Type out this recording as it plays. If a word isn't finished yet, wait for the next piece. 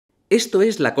Esto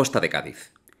es la costa de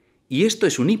Cádiz. Y esto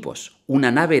es un hipos, una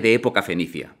nave de época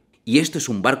fenicia. Y esto es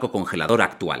un barco congelador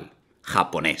actual,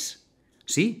 japonés.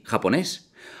 Sí,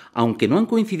 japonés. Aunque no han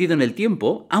coincidido en el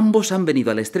tiempo, ambos han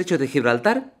venido al Estrecho de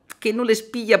Gibraltar, que no les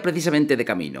pilla precisamente de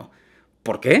camino.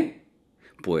 ¿Por qué?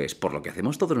 Pues por lo que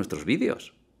hacemos todos nuestros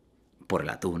vídeos. Por el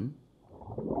atún.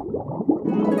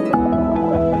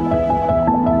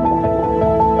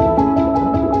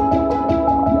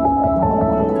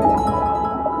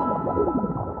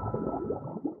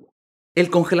 El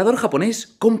congelador japonés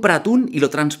compra atún y lo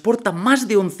transporta más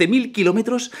de 11.000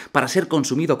 kilómetros para ser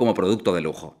consumido como producto de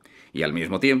lujo. Y al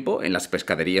mismo tiempo, en las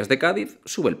pescaderías de Cádiz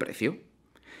sube el precio.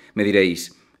 Me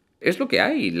diréis, es lo que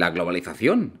hay, la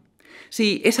globalización.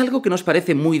 Sí, es algo que nos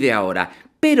parece muy de ahora,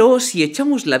 pero si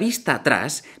echamos la vista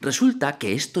atrás, resulta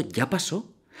que esto ya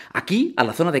pasó. Aquí, a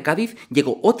la zona de Cádiz,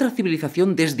 llegó otra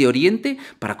civilización desde Oriente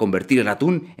para convertir el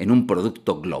atún en un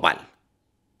producto global.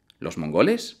 ¿Los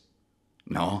mongoles?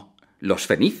 No. Los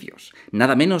fenicios,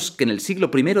 nada menos que en el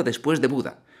siglo I después de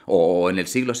Buda, o en el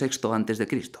siglo VI antes de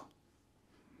Cristo.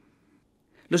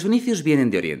 Los fenicios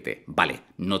vienen de Oriente, vale,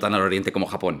 no tan al Oriente como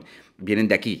Japón, vienen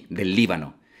de aquí, del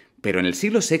Líbano, pero en el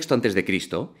siglo VI antes de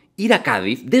Cristo, ir a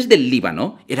Cádiz desde el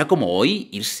Líbano era como hoy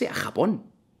irse a Japón.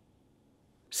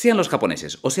 Sean los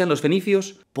japoneses o sean los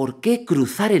fenicios, ¿por qué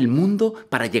cruzar el mundo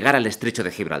para llegar al Estrecho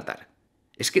de Gibraltar?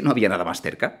 ¿Es que no había nada más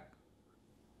cerca?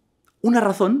 Una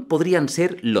razón podrían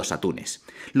ser los atunes.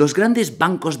 Los grandes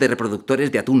bancos de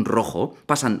reproductores de atún rojo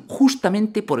pasan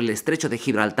justamente por el Estrecho de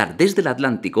Gibraltar desde el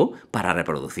Atlántico para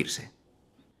reproducirse.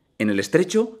 En el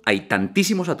estrecho hay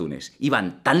tantísimos atunes y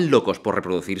van tan locos por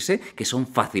reproducirse que son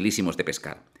facilísimos de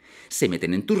pescar. Se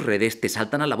meten en tus redes, te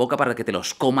saltan a la boca para que te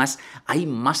los comas, hay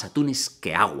más atunes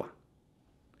que agua.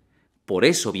 Por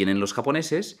eso vienen los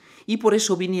japoneses y por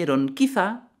eso vinieron,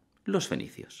 quizá, los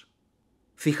fenicios.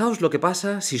 Fijaos lo que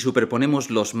pasa si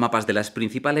superponemos los mapas de las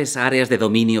principales áreas de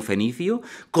dominio fenicio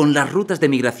con las rutas de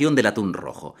migración del atún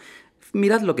rojo.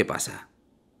 Mirad lo que pasa.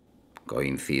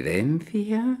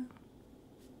 ¿Coincidencia?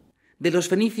 De los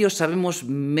fenicios sabemos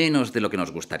menos de lo que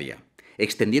nos gustaría.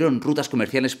 Extendieron rutas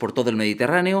comerciales por todo el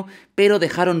Mediterráneo, pero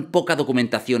dejaron poca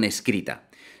documentación escrita.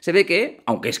 Se ve que,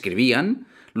 aunque escribían,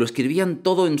 lo escribían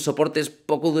todo en soportes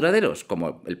poco duraderos,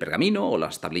 como el pergamino o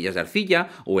las tablillas de arcilla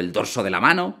o el dorso de la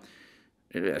mano.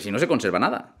 Así no se conserva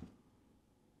nada.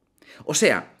 O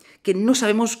sea, que no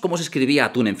sabemos cómo se escribía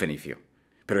atún en fenicio.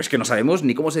 Pero es que no sabemos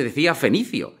ni cómo se decía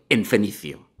fenicio en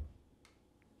fenicio.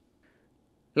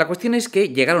 La cuestión es que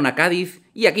llegaron a Cádiz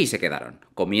y aquí se quedaron,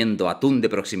 comiendo atún de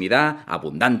proximidad,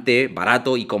 abundante,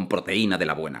 barato y con proteína de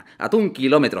la buena. Atún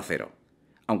kilómetro cero.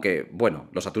 Aunque, bueno,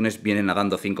 los atunes vienen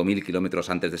nadando 5.000 kilómetros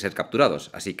antes de ser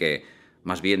capturados, así que,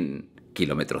 más bien,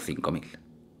 kilómetro 5.000.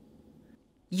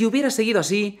 Y hubiera seguido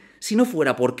así si no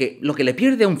fuera porque lo que le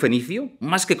pierde a un fenicio,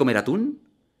 más que comer atún,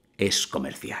 es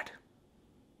comerciar.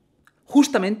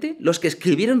 Justamente los que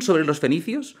escribieron sobre los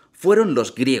fenicios fueron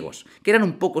los griegos, que eran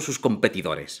un poco sus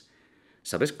competidores.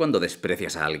 ¿Sabes cuando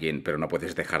desprecias a alguien pero no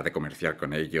puedes dejar de comerciar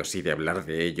con ellos y de hablar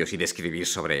de ellos y de escribir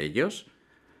sobre ellos?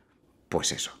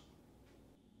 Pues eso.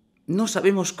 No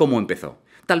sabemos cómo empezó.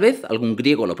 Tal vez algún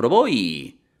griego lo probó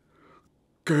y...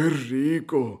 ¡Qué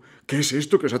rico! ¿Qué es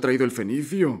esto que os ha traído el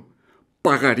fenicio?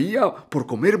 ¡Pagaría por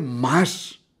comer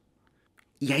más!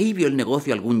 Y ahí vio el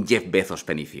negocio algún Jeff Bezos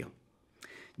fenicio.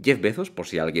 Jeff Bezos, por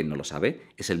si alguien no lo sabe,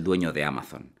 es el dueño de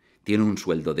Amazon. Tiene un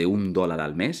sueldo de $1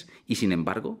 al mes y, sin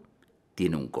embargo,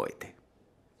 tiene un cohete.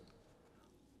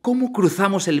 ¿Cómo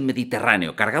cruzamos el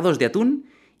Mediterráneo cargados de atún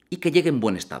y que llegue en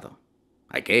buen estado?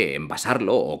 Hay que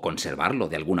envasarlo o conservarlo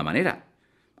de alguna manera.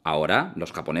 Ahora,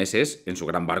 los japoneses, en su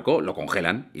gran barco, lo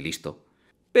congelan y listo.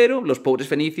 Pero los pobres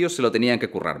fenicios se lo tenían que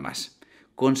currar más.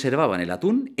 Conservaban el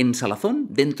atún en salazón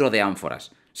dentro de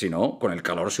ánforas. Si no, con el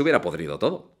calor se hubiera podrido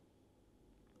todo.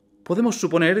 Podemos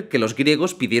suponer que los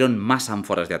griegos pidieron más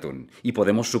ánforas de atún. Y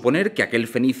podemos suponer que aquel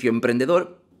fenicio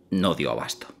emprendedor no dio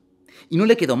abasto. Y no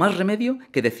le quedó más remedio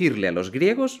que decirle a los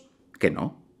griegos que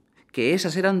no. Que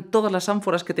esas eran todas las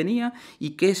ánforas que tenía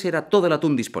y que ese era todo el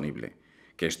atún disponible.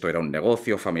 Que esto era un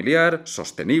negocio familiar,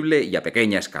 sostenible y a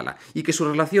pequeña escala, y que su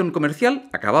relación comercial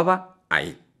acababa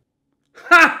ahí.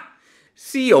 ¡Ja!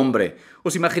 Sí, hombre.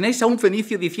 ¿Os imagináis a un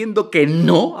fenicio diciendo que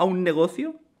no a un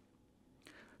negocio?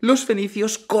 Los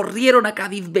fenicios corrieron a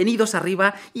Cádiz venidos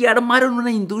arriba y armaron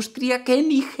una industria que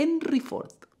ni Henry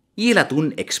Ford. Y el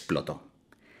atún explotó.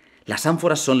 Las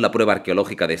ánforas son la prueba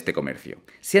arqueológica de este comercio.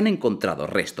 Se han encontrado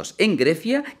restos en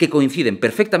Grecia que coinciden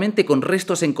perfectamente con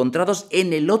restos encontrados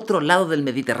en el otro lado del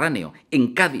Mediterráneo,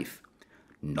 en Cádiz.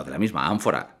 No de la misma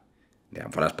ánfora, de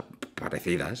ánforas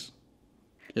parecidas.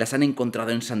 Las han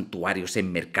encontrado en santuarios,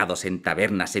 en mercados, en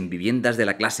tabernas, en viviendas de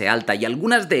la clase alta, y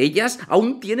algunas de ellas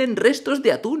aún tienen restos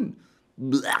de atún.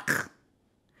 ¡Blaj!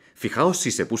 Fijaos si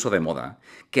se puso de moda,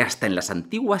 que hasta en las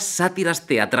antiguas sátiras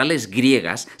teatrales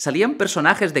griegas salían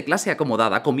personajes de clase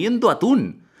acomodada comiendo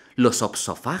atún, los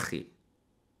opsofagi.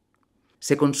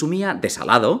 Se consumía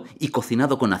desalado y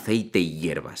cocinado con aceite y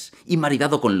hierbas, y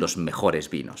maridado con los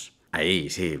mejores vinos. Ahí,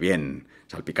 sí, bien,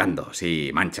 salpicando, sí,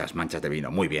 manchas de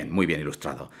vino, muy bien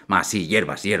ilustrado. Más, sí,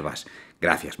 hierbas.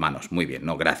 Gracias, manos, muy bien,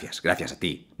 no, gracias a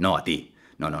ti, no a ti.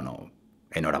 No,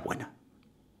 enhorabuena.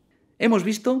 Hemos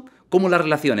visto cómo la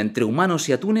relación entre humanos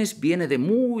y atunes viene de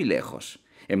muy lejos.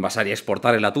 Envasar y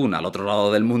exportar el atún al otro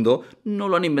lado del mundo no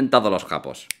lo han inventado los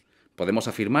japos. Podemos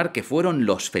afirmar que fueron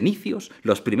los fenicios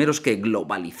los primeros que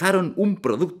globalizaron un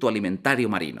producto alimentario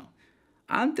marino,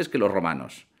 antes que los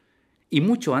romanos, y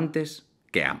mucho antes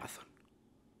que Amazon.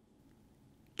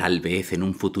 Tal vez en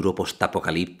un futuro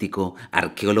postapocalíptico,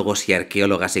 arqueólogos y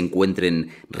arqueólogas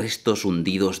encuentren restos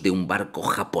hundidos de un barco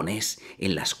japonés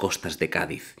en las costas de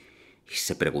Cádiz y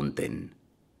se pregunten,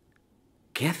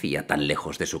 ¿qué hacía tan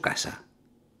lejos de su casa?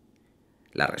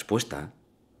 La respuesta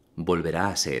volverá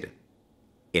a ser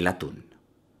el atún.